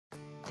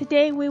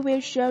Today we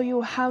will show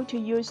you how to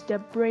use the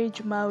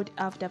bridge mode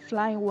of the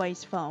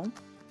Flyingvoice phone.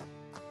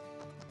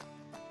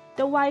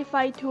 The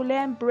Wi-Fi to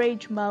LAN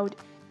bridge mode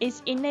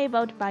is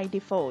enabled by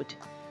default,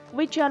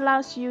 which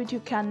allows you to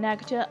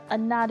connect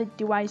another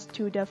device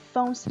to the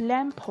phone's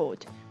LAN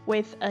port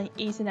with an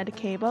Ethernet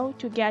cable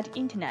to get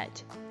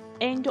internet,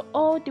 and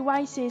all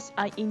devices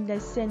are in the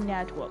same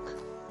network.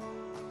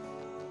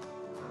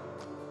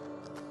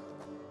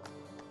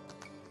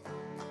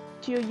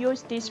 To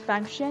use this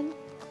function,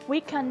 we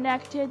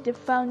connected the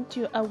phone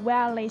to a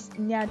wireless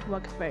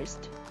network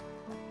first.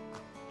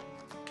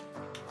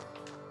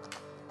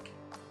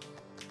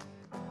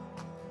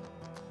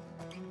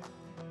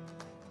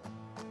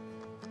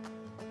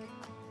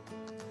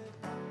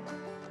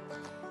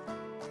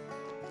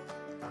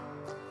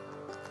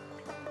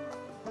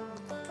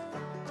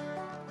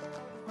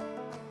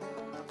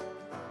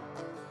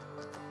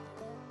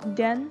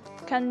 Then,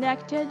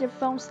 connected the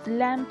phone's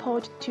LAN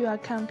port to a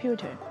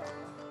computer.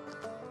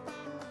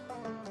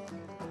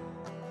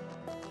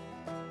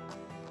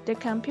 The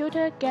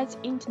computer gets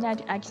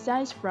internet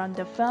access from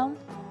the phone,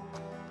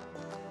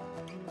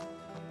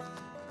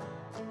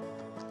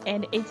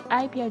 and its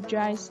IP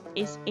address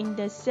is in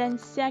the same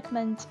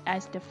segment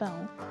as the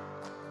phone.